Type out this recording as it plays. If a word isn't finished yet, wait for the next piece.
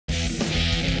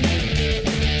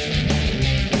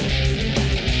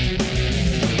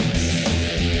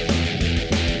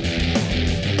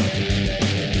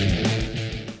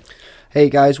Hey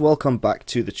guys, welcome back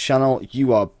to the channel.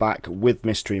 You are back with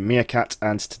Mystery Meerkat,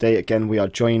 and today again we are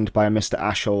joined by Mr.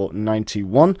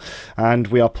 Ashhole91, and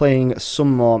we are playing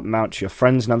some more Mount Your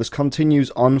Friends. Now this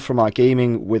continues on from our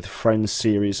Gaming with Friends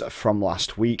series from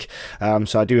last week,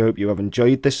 so I do hope you have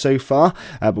enjoyed this so far,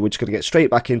 but we're just going to get straight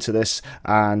back into this,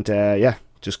 and yeah,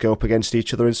 just go up against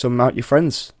each other in some Mount Your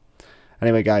Friends.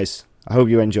 Anyway guys, I hope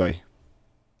you enjoy.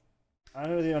 I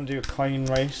don't really want to do a coin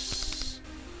race.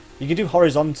 You can do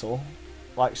horizontal.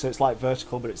 So it's like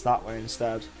vertical, but it's that way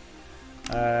instead.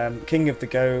 King of the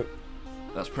Goat.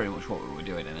 That's pretty much what we were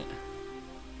doing, isn't it?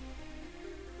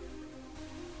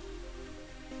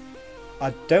 I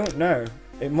don't know.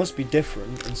 It must be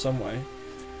different in some way.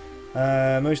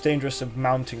 Most dangerous of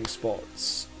mounting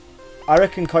sports. I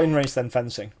reckon coin race, then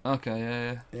fencing. Okay,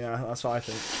 yeah. Yeah, that's what I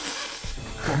think.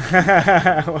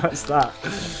 What's that?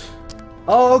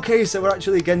 Oh, okay, so we're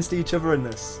actually against each other in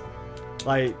this.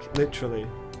 Like, literally.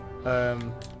 How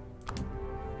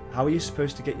are you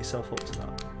supposed to get yourself up to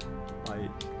that? Like,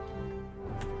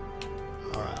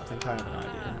 alright, I think I have an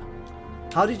idea.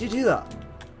 How did you do that?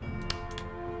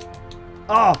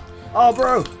 Oh! Oh,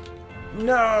 bro!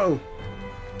 No!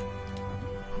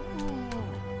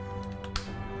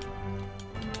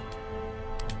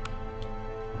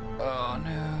 Oh,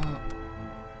 no.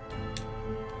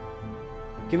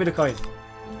 Give me the coin.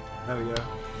 There we go.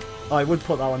 Oh, I would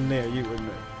put that one near you, wouldn't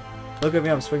it? Look at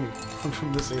me, I'm swinging. I'm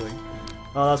from the ceiling.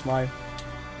 Oh, that's mine.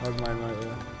 That's mine right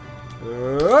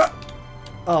there.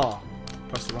 Oh,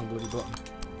 pressed the wrong bloody button.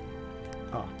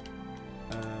 Oh.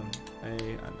 A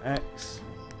and X.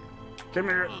 Give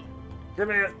me it. Give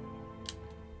me it.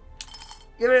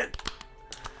 Give me it.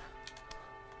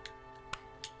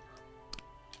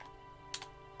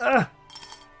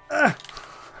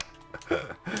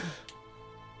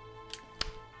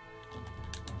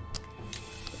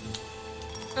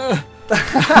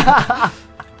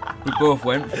 We both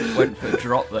went for a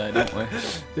drop there, didn't we?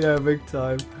 Yeah, big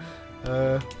time.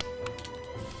 Oh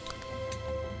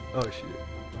shit.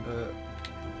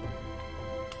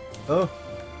 Oh,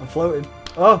 I'm floating.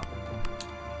 Oh.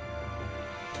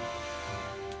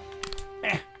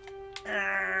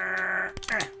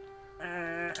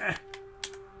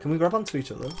 Can we grab onto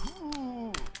each other?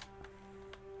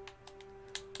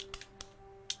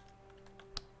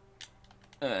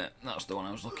 That's the one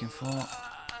I was looking for.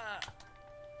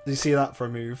 Did you see that for a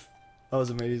move? That was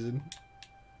amazing.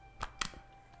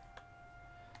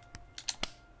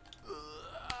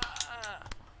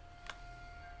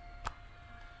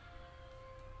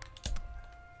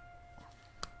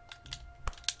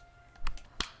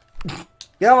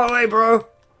 Get out of my way, bro!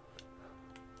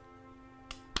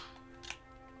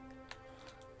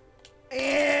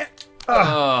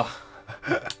 Oh.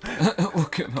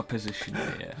 Look at my position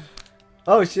here.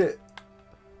 Oh shit.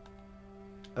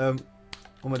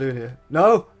 What am I doing here?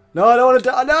 No! No, I don't want to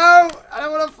die! No! I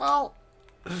don't want to fall!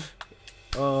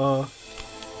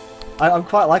 I'm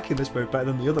quite liking this mode better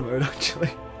than the other mode, actually.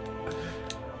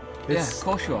 Yeah, of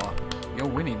course you are. You're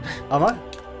winning. Am I?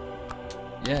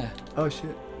 Yeah. Oh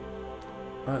shit.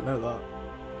 I don't know that.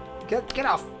 Get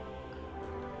off!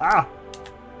 Ah!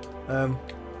 Do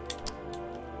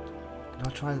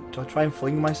I try and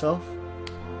fling myself?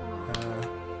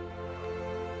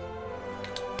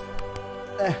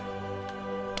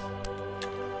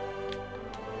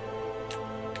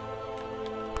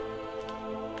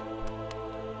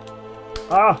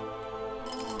 Ah!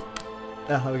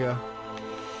 Yeah, there we go.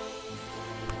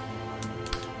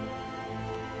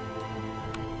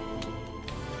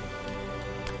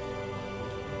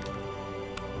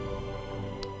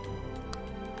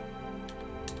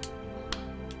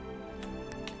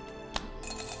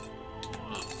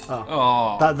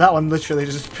 Oh. That one literally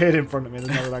just appeared in front of me. There's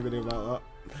nothing I can do about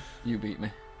that. You beat me.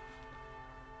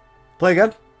 Play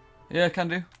again? Yeah, can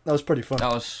do. That was pretty fun.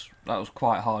 That was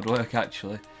quite hard work,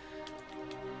 actually.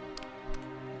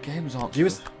 Games aren't. You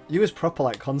was proper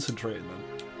like concentrating then.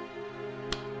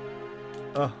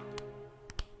 Oh.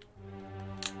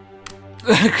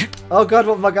 Oh god,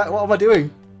 what am I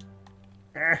doing?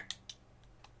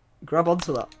 Grab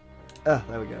onto that.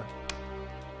 There we go.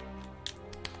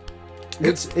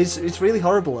 It's really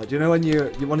horrible though. Do you know when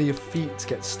one of your feet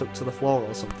gets stuck to the floor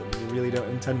or something and you really don't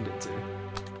intend it to?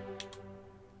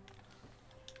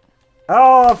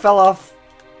 Oh, I fell off.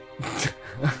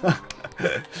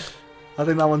 I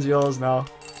think that one's yours now.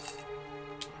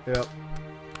 Yep.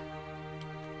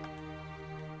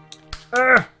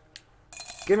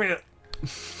 Give me it.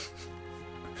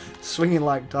 Swinging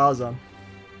like Tarzan.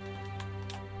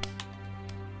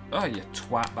 Oh, you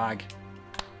twat bag.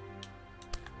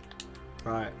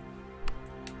 Right.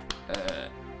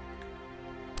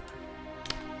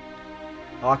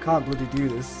 Oh, I can't bloody do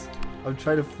this. I'm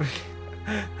trying to...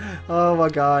 Oh, my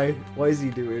guy. What is he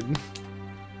doing?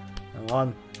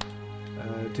 1,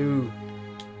 2,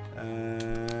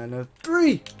 and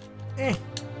 3.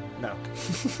 No.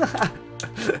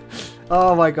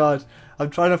 Oh, my God.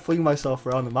 I'm trying to fling myself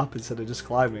around the map instead of just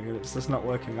climbing, and it's just not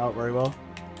working out very well.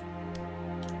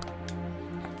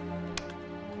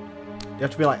 You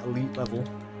have to be like elite level.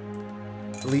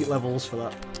 Elite levels for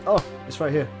that. Oh, it's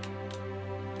right here.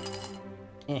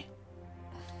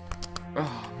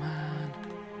 Oh,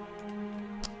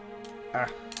 man.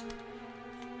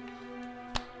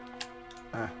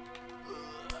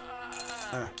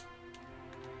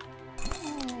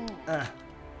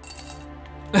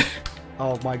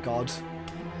 Oh my god.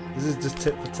 This is just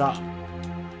tit for tat.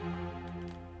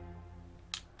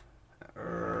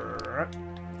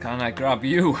 Can I grab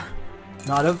you?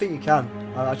 No, I don't think you can.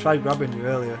 I tried grabbing you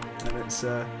earlier, and it's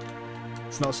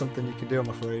not something you can do, I'm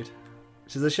afraid.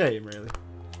 Which is a shame, really.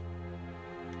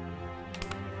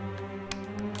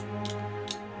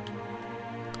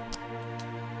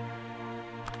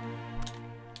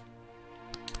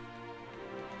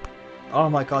 Oh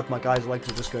my god, my guy's legs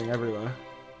are just going everywhere.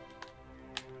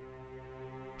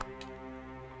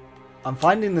 I'm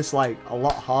finding this like a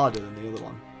lot harder than the other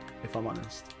one, if I'm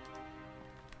honest.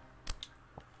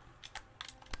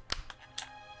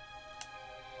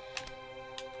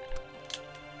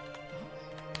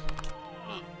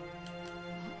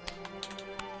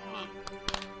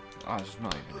 Oh, there's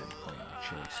not even any point in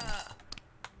chasing.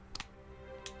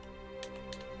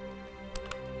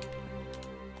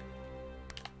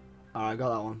 Alright, I got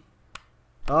that one.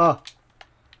 Oh!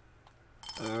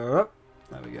 There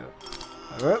we go.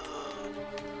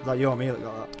 Is that you or me that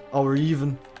got that? Oh, we're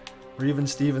even. We're even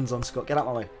Stevens on Scott. Get out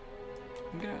of my way.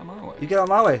 Get out of my way. You get out of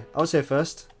my way. I was here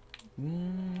first.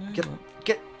 Get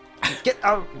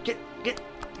out. Get.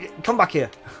 Come back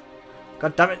here.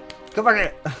 God damn it. Come back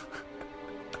here.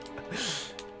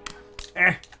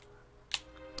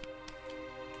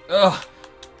 Ugh.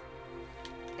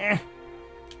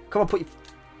 Come on, put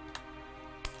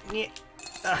your...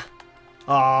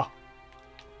 Ah.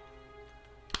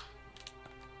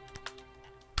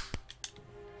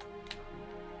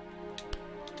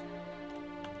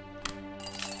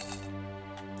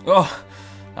 Oh,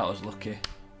 that was lucky.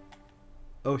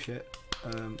 Oh shit.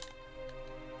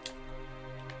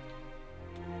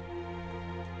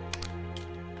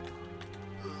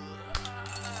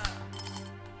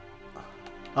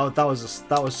 Oh, that was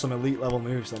some elite level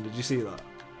moves then. Did you see that?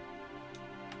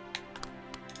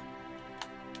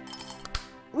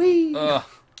 Whee!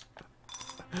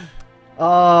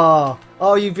 Oh,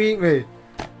 you beat me.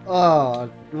 Oh,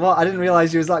 what? I didn't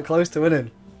realise you was that close to winning.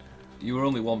 You were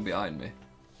only one behind me.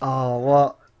 Oh,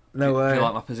 what? No way. Do you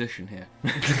like my position here?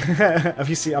 Have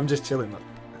you seen? I'm just chilling, look.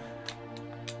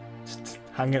 Just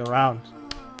hanging around.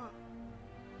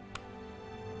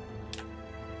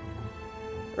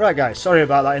 Right, guys. Sorry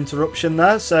about that interruption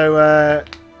there. So,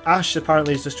 Ash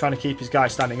apparently is just trying to keep his guy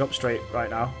standing up straight right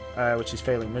now, which he's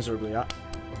failing miserably at.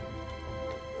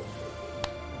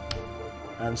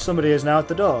 And somebody is now at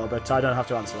the door, but I don't have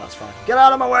to answer. That's fine. Get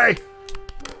out of my way!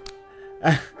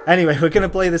 Anyway, we're going to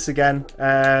play this again.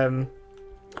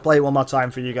 Play it one more time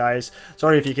for you guys.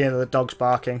 Sorry if you can hear the dogs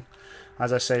barking.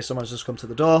 As I say, someone's just come to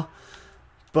the door.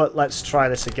 But let's try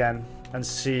this again and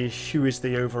see who is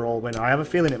the overall winner. I have a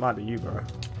feeling it might be you, bro.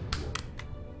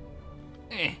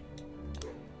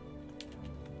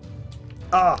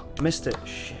 Ah, missed it.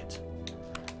 Shit.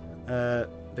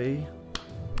 B.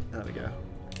 There we go.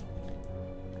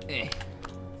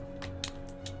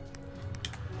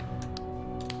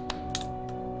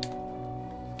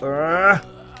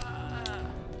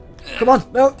 Come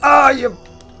on, no! Ah, you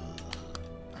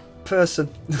person!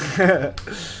 Come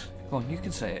on, you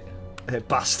can say it. Hey,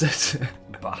 bastard!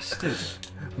 Bastard!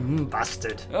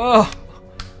 Bastard! Oh!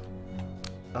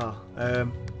 Oh, there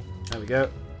we go.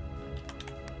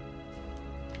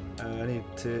 I need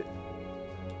to.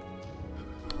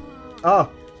 Oh,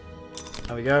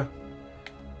 there we go.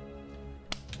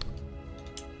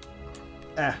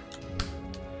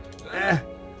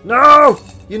 No!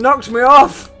 You knocked me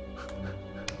off!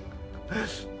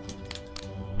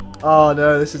 Oh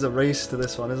no, this is a race to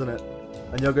this one, isn't it?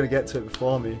 And you're going to get to it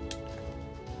before me.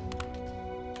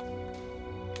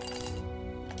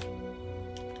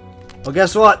 Well,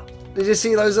 guess what? Did you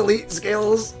see those elite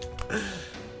skills?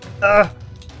 Oh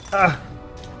no.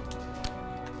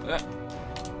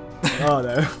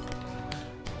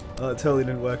 Oh, it totally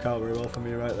didn't work out very well for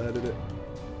me right there, did it?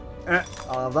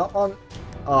 I'll have that one.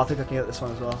 Oh, I think I can get this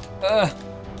one as well.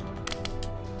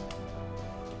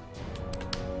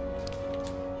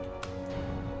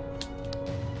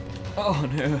 Oh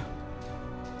no.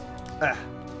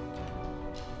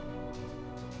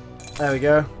 There we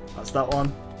go. That's that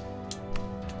one.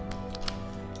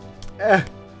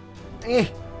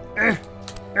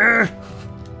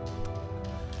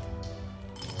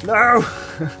 No!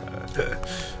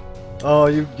 Oh,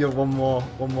 you're one more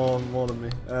than me.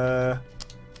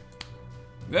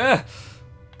 Yeah.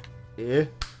 Yeah.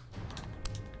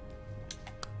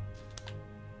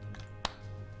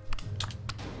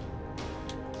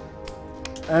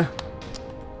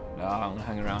 No, I'm gonna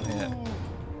hang around here.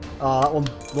 Oh, that one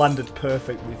landed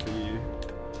perfectly for you.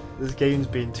 This game's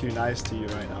being too nice to you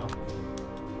right now.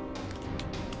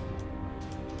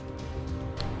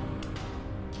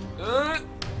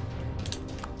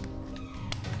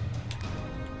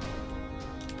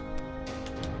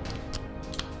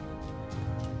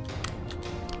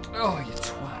 Oh, you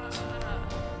twat.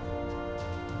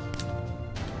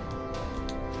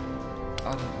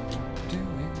 I don't know what I'm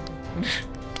doing.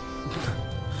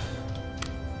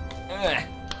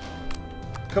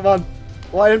 Come on,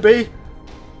 Lion B.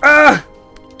 Ah!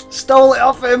 Stole it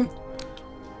off him.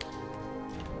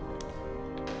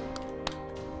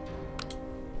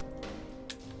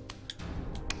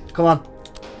 Come on.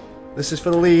 This is for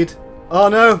the lead. Oh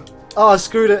no! Oh, I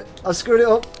screwed it. I screwed it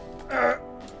up.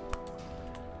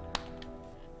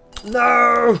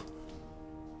 No!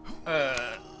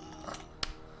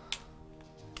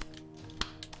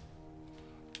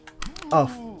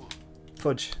 Oh,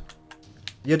 fudge.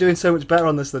 You're doing so much better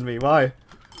on this than me. Why?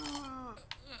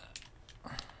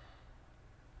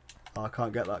 Oh, I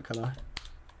can't get that, can I?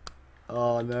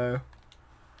 Oh no.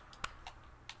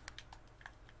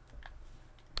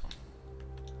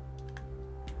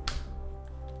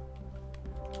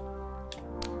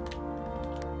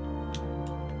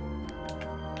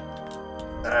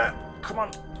 Come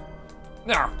on.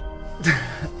 No.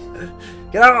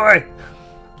 Get out of the way.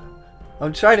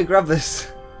 I'm trying to grab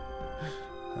this.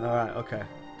 Alright, okay.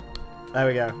 There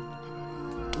we go.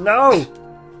 No!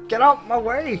 Get out my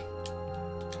way!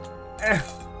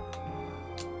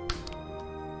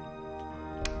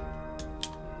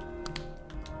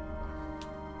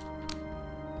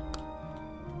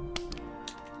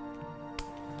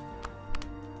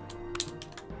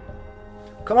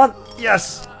 Come on!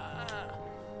 Yes!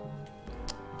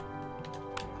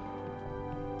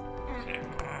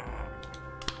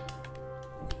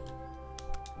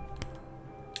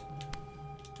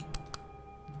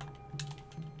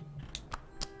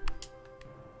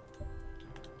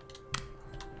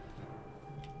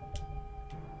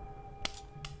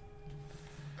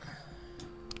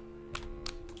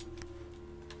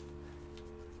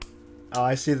 Oh,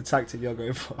 I see the tactic you're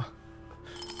going for.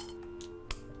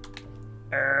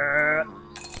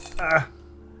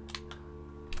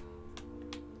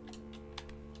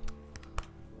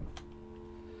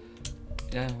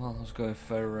 Yeah, well, I was going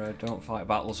for don't fight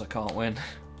battles I can't win.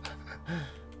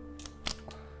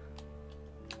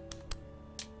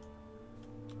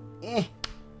 Yeah.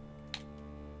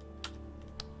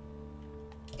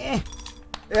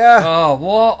 Oh,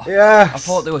 what? Yeah. I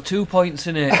thought there were 2 points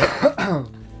in it.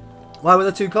 Why were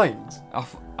there 2 coins?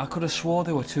 I could have swore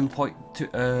there were 2 point.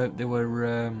 They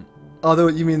were. Oh,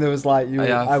 you mean there was like you?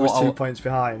 Yeah, I was 2 points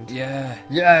behind. Yeah.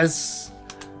 Yes.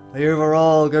 The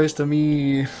overall goes to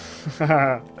me.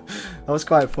 That was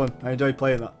quite fun. I enjoyed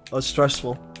playing that. That was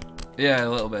stressful. Yeah, a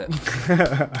little bit.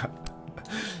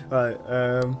 Right.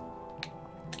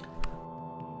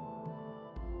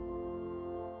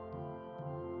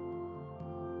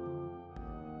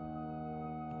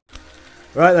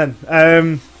 Right then.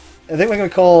 I think we're gonna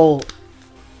call.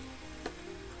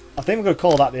 I think we're gonna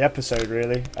call that the episode.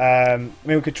 Really. I mean,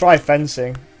 we could try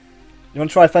fencing. You want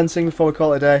to try fencing before we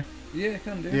call it a day? Yeah,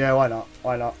 can do. Yeah, why not?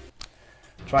 Why not?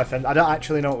 Try fencing. I don't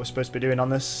actually know what we're supposed to be doing on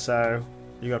this, so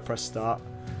you gotta press start.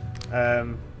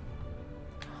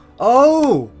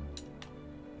 Oh!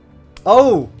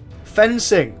 Oh!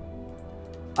 Fencing!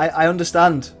 I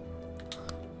understand.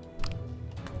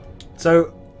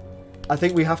 So, I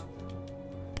think we have...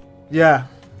 Yeah.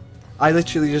 I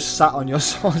literally just sat on your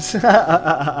sword.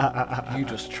 You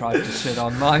just tried to sit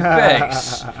on my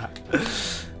face.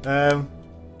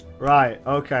 Right,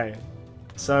 okay.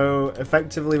 So,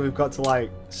 effectively we've got to,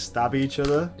 like, stab each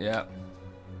other. Yeah.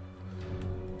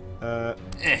 I'm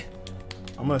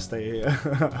gonna stay here.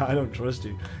 I don't trust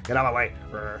you. Get out of my way.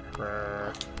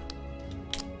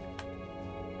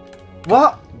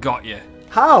 What? Got you.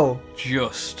 How?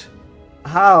 Just.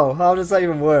 How? How does that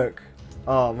even work?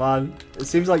 Oh man, it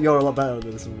seems like you're a lot better than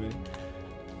this with me.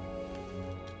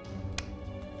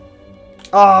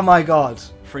 Oh my god.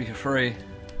 Free for free.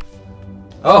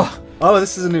 Oh. Oh,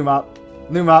 this is a new map.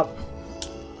 New map.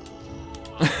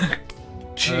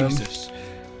 Jesus.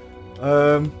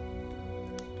 Oh,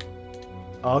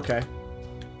 okay.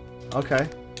 Okay.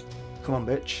 Come on,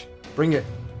 bitch. Bring it.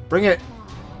 Bring it.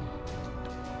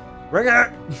 Bring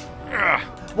it.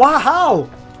 Wow, how?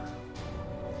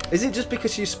 Is it just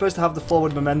because you're supposed to have the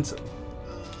forward momentum?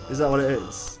 Is that what it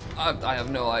is? I have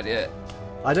no idea.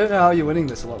 I don't know how you're winning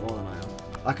this a lot more than I am.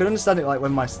 I can understand it like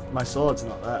when my sword's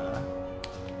not there.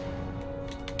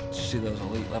 Did you see those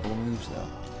elite level moves though?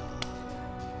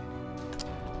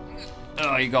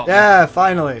 Oh, you got me. Yeah,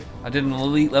 finally. I did an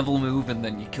elite level move and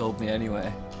then you killed me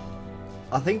anyway.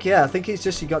 I think it's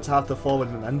just you got to have the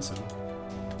forward momentum.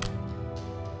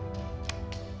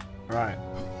 Right.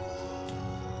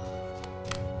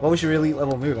 What was your elite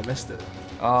level move? I missed it.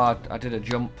 Oh, I did a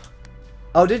jump.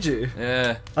 Oh, did you?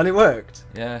 Yeah. And it worked?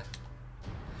 Yeah.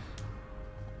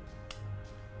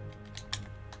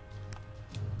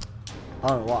 I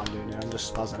don't know what I'm doing here, I'm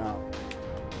just spazzing out.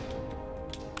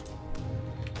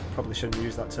 Probably shouldn't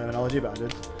use that terminology, but I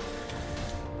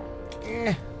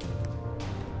did.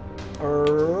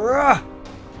 Hurrah!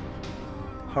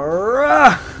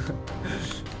 Hurrah!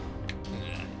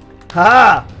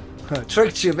 Ha!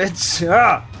 Tricked you, bitch!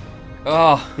 Ah!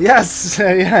 Oh! Yes!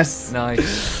 Yes!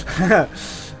 Nice.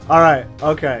 Alright,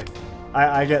 okay.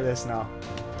 I get this now.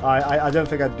 I don't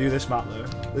think I'd do this map though.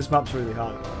 This map's really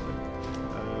hard.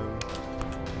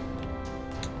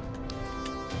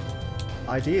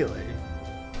 Ideally.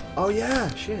 Oh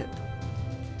yeah, shit.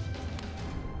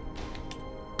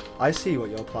 I see what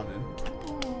you're planning.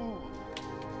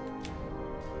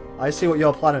 I see what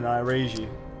you're planning and I raise you.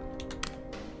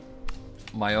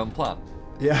 My own plan?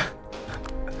 Yeah.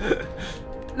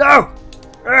 No!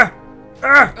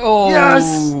 Oh!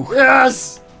 Yes!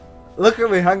 Yes! Look at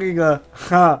me hanging there.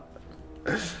 I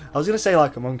was gonna say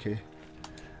like a monkey.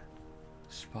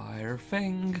 Spider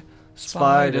thing.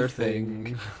 Spider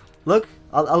thing. Look,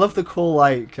 I love the cool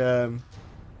like I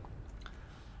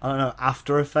don't know,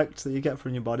 after effect that you get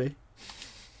from your body.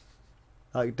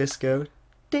 Like disco.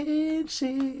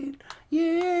 Dancing,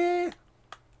 yeah.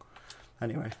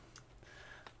 Anyway.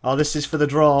 Oh, this is for the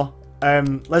draw.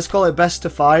 Let's call it best to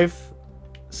 5.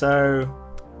 So,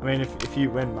 I mean, if you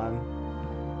win, man.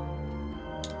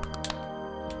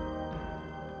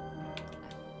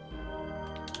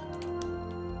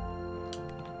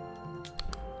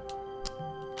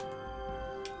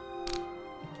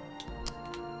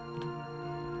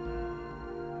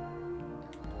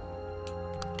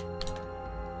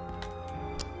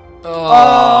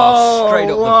 Oh, straight up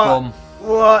the bum.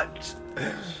 What?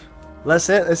 That's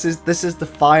it. This is the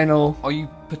final. Are you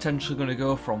potentially going to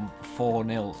go from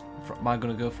 4-0? Am I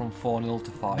going to go from 4-0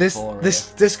 to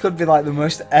 5-4? This could be like the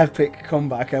most epic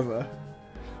comeback ever.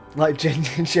 Like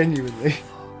genuinely.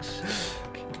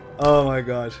 Oh my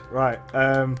god. Right.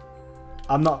 I'm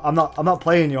not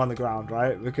playing you on the ground,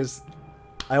 right? Because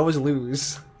I always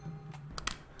lose.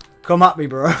 Come at me,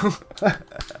 bro.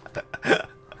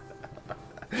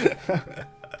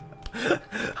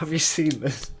 Have you seen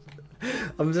this?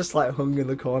 I'm just like hung in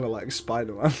the corner like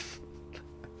Spider-Man.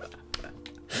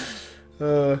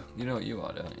 You know what you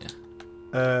are, don't you?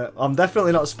 I'm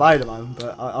definitely not Spider-Man,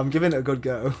 but I'm giving it a good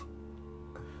go.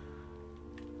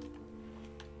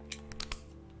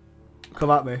 Come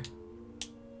at me.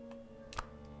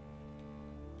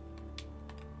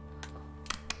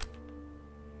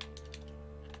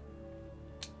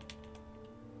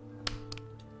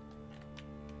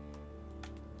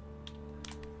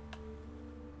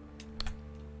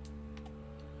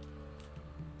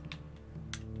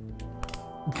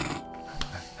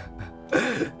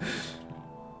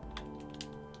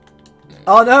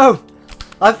 Oh no!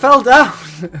 I fell down!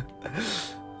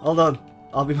 Hold on.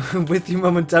 I'll be with you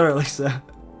momentarily, sir.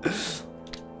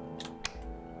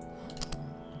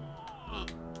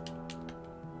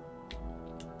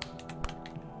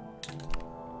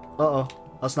 Uh-oh.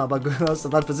 That's not bad. That's a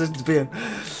bad position to be in.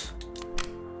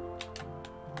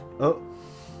 Oh.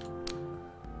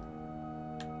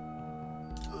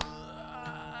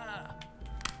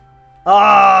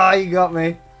 Ah, you got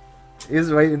me. He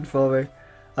was waiting for me.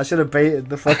 I should have baited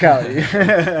the fuck out of you.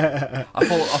 I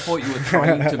thought you were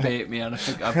trying to bait me, and I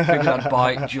figured I'd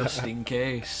bite just in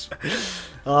case.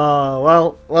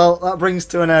 Oh well, that brings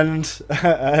to an end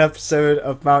an episode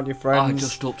of Mount Your Friends. I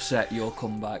just upset your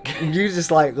comeback. You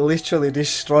just like literally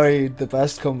destroyed the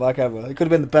best comeback ever. It could have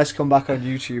been the best comeback on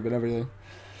YouTube and everything.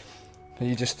 And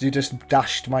you just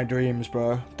dashed my dreams,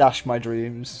 bro. Dashed my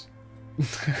dreams.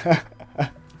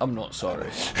 I'm not sorry.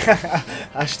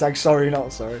 Hashtag sorry,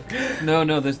 not sorry.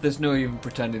 No, there's no even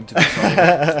pretending to be sorry.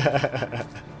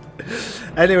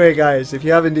 Anyway, guys, if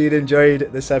you have indeed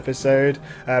enjoyed this episode,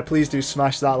 please do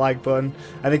smash that like button.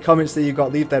 Any comments that you've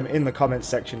got, leave them in the comments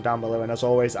section down below, and as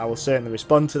always, I will certainly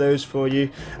respond to those for you.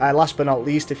 Last but not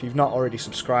least, if you've not already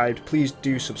subscribed, please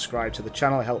do subscribe to the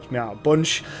channel. It helps me out a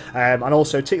bunch. And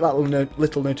also tick that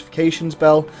little notifications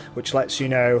bell, which lets you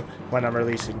know when I'm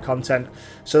releasing content.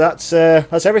 So that's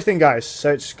everything, guys.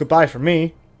 So it's goodbye from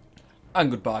me. And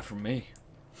goodbye from me.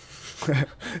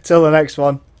 Till the next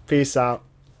one. Peace out.